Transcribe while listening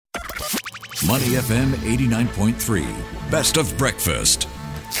Money FM 89.3. Best of breakfast.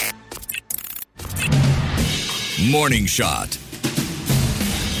 Morning Shot.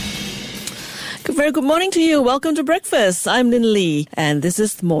 Very good morning to you. Welcome to breakfast. I'm Lynn Lee, and this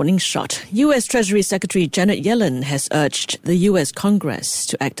is Morning Shot. U.S. Treasury Secretary Janet Yellen has urged the U.S. Congress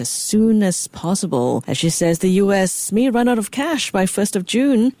to act as soon as possible, as she says the U.S. may run out of cash by 1st of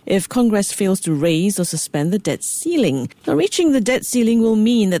June if Congress fails to raise or suspend the debt ceiling. Now, reaching the debt ceiling will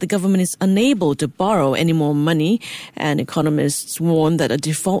mean that the government is unable to borrow any more money, and economists warn that a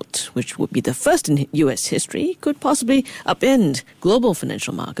default, which would be the first in U.S. history, could possibly upend global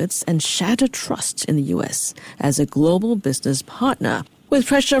financial markets and shatter trust in the U.S. as a global business partner. With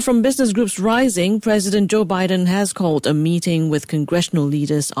pressure from business groups rising, President Joe Biden has called a meeting with congressional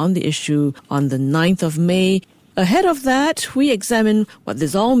leaders on the issue on the 9th of May. Ahead of that, we examine what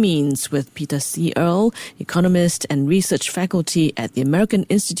this all means with Peter C. Earle, economist and research faculty at the American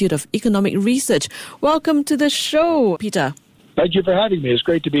Institute of Economic Research. Welcome to the show, Peter. Thank you for having me. It's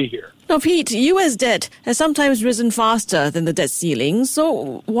great to be here. Now, Pete, U.S. debt has sometimes risen faster than the debt ceiling,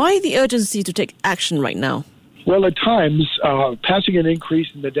 so why the urgency to take action right now? Well, at times, passing an increase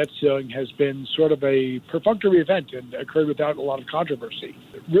in the debt ceiling has been sort of a perfunctory event and occurred without a lot of controversy.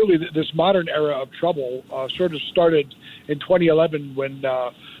 Really, this modern era of trouble sort of started in 2011 when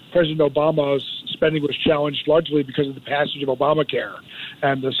President Obama's spending was challenged largely because of the passage of Obamacare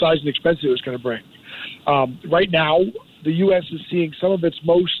and the size and expense it was going to bring. Right now, the U.S. is seeing some of its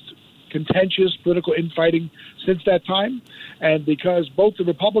most contentious political infighting since that time, and because both the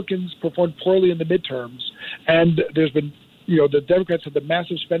Republicans performed poorly in the midterms, and there's been, the Democrats had the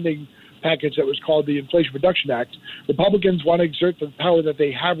massive spending package that was called the Inflation Reduction Act, Republicans want to exert the power that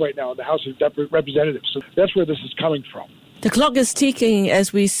they have right now in the House of Representatives. So that's where this is coming from. The clock is ticking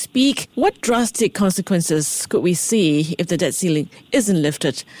as we speak. What drastic consequences could we see if the debt ceiling isn't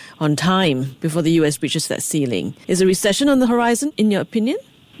lifted on time before the U.S. reaches that ceiling? Is a recession on the horizon, in your opinion?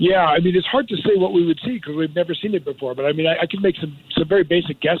 Yeah, I mean, it's hard to say what we would see because we've never seen it before. But, I mean, I can make some very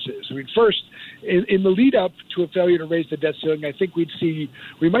basic guesses. I mean, first, in the lead-up to a failure to raise the debt ceiling, I think we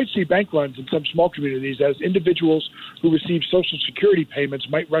might see bank runs in some small communities as individuals who receive Social Security payments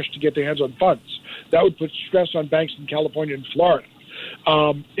might rush to get their hands on funds. That would put stress on banks in California and Florida.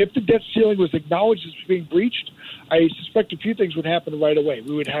 If the debt ceiling was acknowledged as being breached, I suspect a few things would happen right away.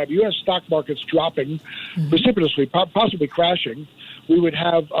 We would have U.S. stock markets dropping precipitously, possibly crashing. We would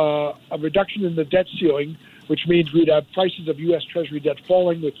have a reduction in the debt ceiling, which means we'd have prices of U.S. Treasury debt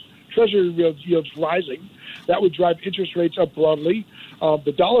falling with Treasury yields rising. That would drive interest rates up broadly.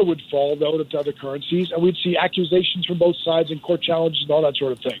 The dollar would fall relative to other currencies, and we'd see accusations from both sides and court challenges and all that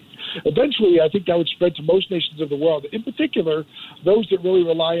sort of thing. Eventually, I think that would spread to most nations of the world, in particular, those that really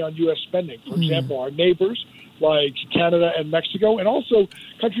rely on U.S. spending. For example, our neighbors like Canada and Mexico, and also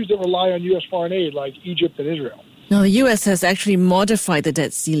countries that rely on U.S. foreign aid like Egypt and Israel. Now, the U.S. has actually modified the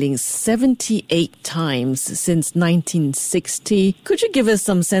debt ceiling 78 times since 1960. Could you give us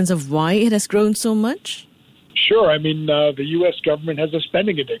some sense of why it has grown so much? Sure. I mean, the U.S. government has a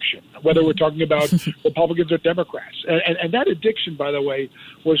spending addiction, whether we're talking about Republicans or Democrats. And that addiction, by the way,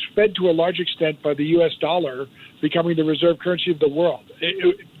 was fed to a large extent by the U.S. dollar becoming the reserve currency of the world.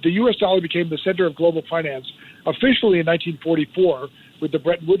 The U.S. dollar became the center of global finance officially in 1944 with the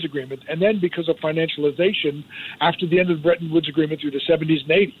Bretton Woods Agreement, and then because of financialization after the end of the Bretton Woods Agreement through the 70s and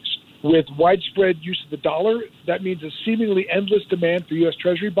 80s. With widespread use of the dollar, that means a seemingly endless demand for U.S.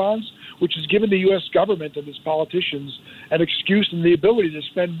 Treasury bonds, which has given the U.S. government and its politicians an excuse and the ability to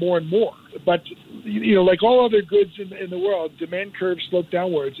spend more and more. But, like all other goods in the world, demand curves slope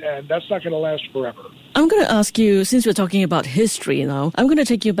downwards, and that's not going to last forever. I'm going to ask you, since we're talking about history now, I'm going to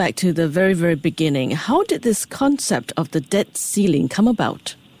take you back to the very, very beginning. How did this concept of the debt ceiling come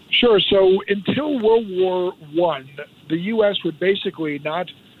about? Sure. So until World War I, the U.S. would basically not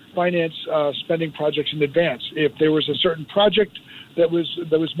finance spending projects in advance. If there was a certain project that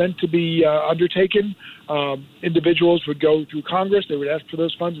was meant to be undertaken, individuals would go through Congress, they would ask for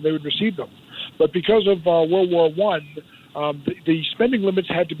those funds, and they would receive them. But because of World War I, the spending limits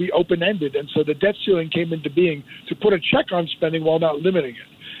had to be open-ended, and so the debt ceiling came into being to put a check on spending while not limiting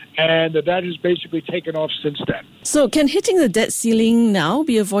it. And that has basically taken off since then. So can hitting the debt ceiling now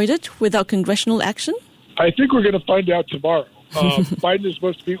be avoided without congressional action? I think we're going to find out tomorrow. Biden is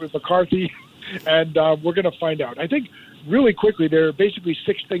supposed to meet with McCarthy, and we're going to find out. I think really quickly, there are basically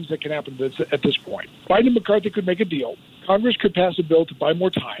 6 things that can happen at this point. Biden and McCarthy could make a deal. Congress could pass a bill to buy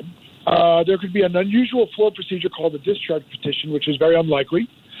more time. There could be an unusual floor procedure called a discharge petition, which is very unlikely.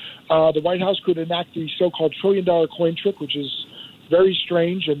 The White House could enact the so-called trillion-dollar coin trick, which is very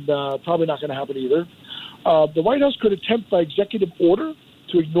strange and probably not going to happen either. The White House could attempt by executive order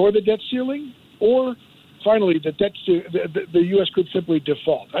to ignore the debt ceiling, or finally, the U.S. could simply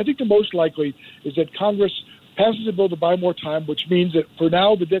default. I think the most likely is that Congress passes a bill to buy more time, which means that for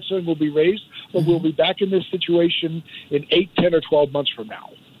now the debt ceiling will be raised, but we'll be back in this situation in 8, 10, or 12 months from now.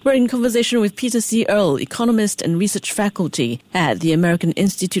 We're in conversation with Peter C. Earle, economist and research faculty at the American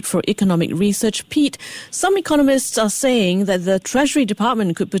Institute for Economic Research. Pete, some economists are saying that the Treasury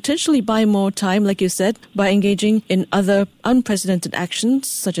Department could potentially buy more time, like you said, by engaging in other unprecedented actions,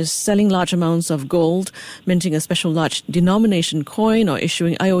 such as selling large amounts of gold, minting a special large denomination coin, or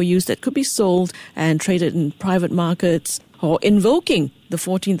issuing IOUs that could be sold and traded in private markets, or invoking the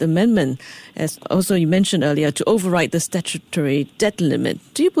 14th Amendment, as also you mentioned earlier, to override the statutory debt limit.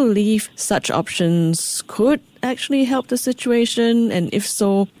 Do you believe such options could actually help the situation? And if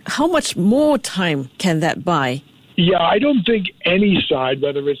so, how much more time can that buy? Yeah, I don't think any side,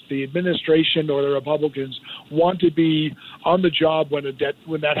 whether it's the administration or the Republicans, want to be on the job when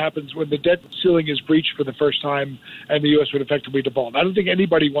that happens, when the debt ceiling is breached for the first time and the U.S. would effectively default. I don't think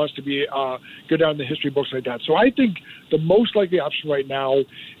anybody wants to be go down the history books like that. So I think the most likely option right now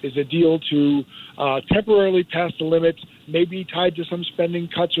is a deal to temporarily pass the limit, maybe tied to some spending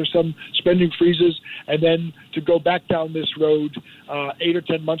cuts or some spending freezes, and then to go back down this road 8 or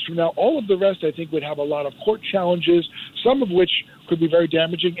 10 months from now. All of the rest, I think, would have a lot of court challenges, some of which could be very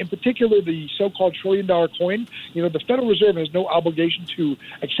damaging, in particular the so-called trillion-dollar coin. You know, the Federal Reserve has no obligation to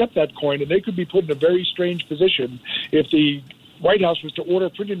accept that coin, and they could be put in a very strange position if the White House was to order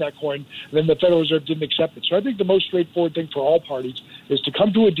printing that coin, and then the Federal Reserve didn't accept it. So I think the most straightforward thing for all parties is to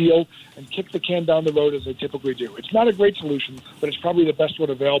come to a deal and kick the can down the road as they typically do. It's not a great solution, but it's probably the best one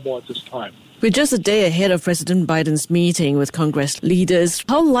available at this time. We're just a day ahead of President Biden's meeting with Congress leaders.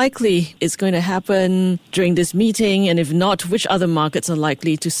 How likely is going to happen during this meeting? And if not, which other markets are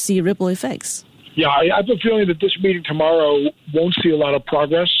likely to see ripple effects? Yeah, I have a feeling that this meeting tomorrow won't see a lot of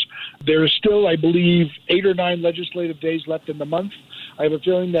progress. There is still, I believe, 8 or 9 legislative days left in the month. I have a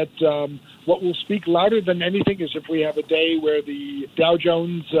feeling that what will speak louder than anything is if we have a day where the Dow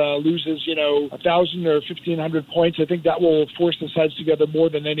Jones loses, 1,000 or 1,500 points. I think that will force the sides together more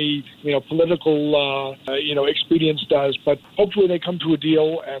than any, political, expedience does. But hopefully they come to a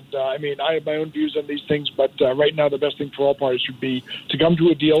deal. And, I have my own views on these things. But right now the best thing for all parties should be to come to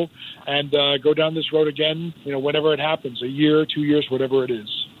a deal and go down this road again, whenever it happens, a year, 2 years, whatever it is.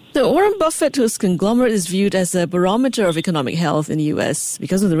 So Warren Buffett, whose conglomerate is viewed as a barometer of economic health in the U.S.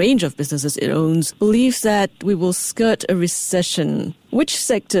 because of the range of businesses it owns, believes that we will skirt a recession. Which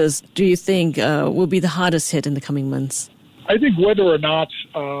sectors do you think will be the hardest hit in the coming months? I think whether or not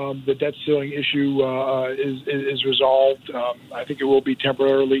the debt ceiling issue is resolved, I think it will be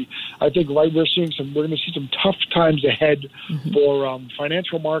temporarily. I think we're going to see some tough times ahead for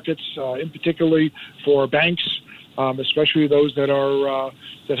financial markets, in particularly for banks. Especially those that have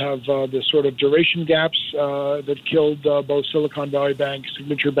the sort of duration gaps that killed both Silicon Valley Bank,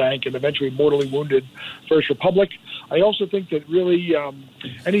 Signature Bank, and eventually mortally wounded First Republic. I also think that really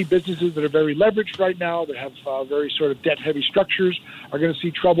any businesses that are very leveraged right now, that have very sort of debt-heavy structures, are going to see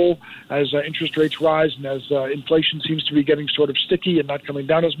trouble as interest rates rise and as inflation seems to be getting sort of sticky and not coming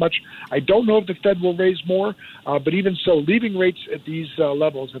down as much. I don't know if the Fed will raise more, but even so, leaving rates at these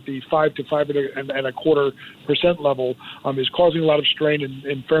levels, at the 5 to 5.25% level, is causing a lot of strain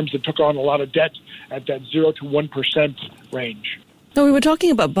in firms that took on a lot of debt at that 0 to 1% range. Now, we were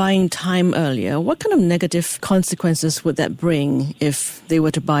talking about buying time earlier. What kind of negative consequences would that bring if they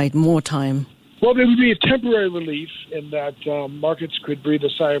were to buy more time? Well, there would be a temporary relief in that markets could breathe a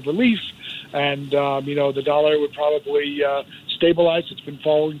sigh of relief, and the dollar would probably stabilize. It's been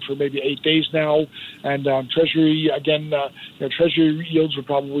falling for maybe 8 days now, and Treasury yields would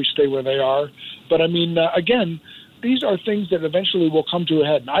probably stay where they are. But again, these are things that eventually will come to a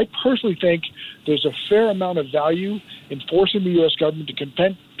head. And I personally think there's a fair amount of value in forcing the U.S. government to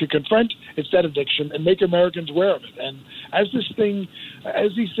confront its debt addiction and make Americans aware of it. And as these things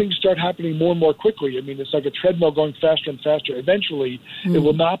start happening more and more quickly, it's like a treadmill going faster and faster. Eventually, it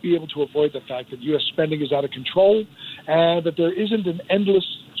will not be able to avoid the fact that U.S. spending is out of control and that there isn't an endless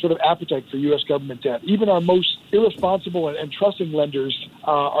sort of appetite for U.S. government debt. Even our most irresponsible and trusting lenders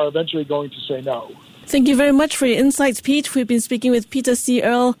are eventually going to say no. Thank you very much for your insights, Pete. We've been speaking with Peter C.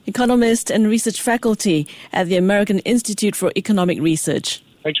 Earle, economist and research faculty at the American Institute for Economic Research.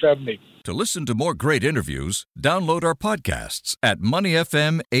 Thanks for having me. To listen to more great interviews, download our podcasts at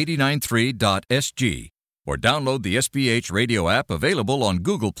moneyfm893.sg or download the SPH radio app available on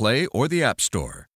Google Play or the App Store.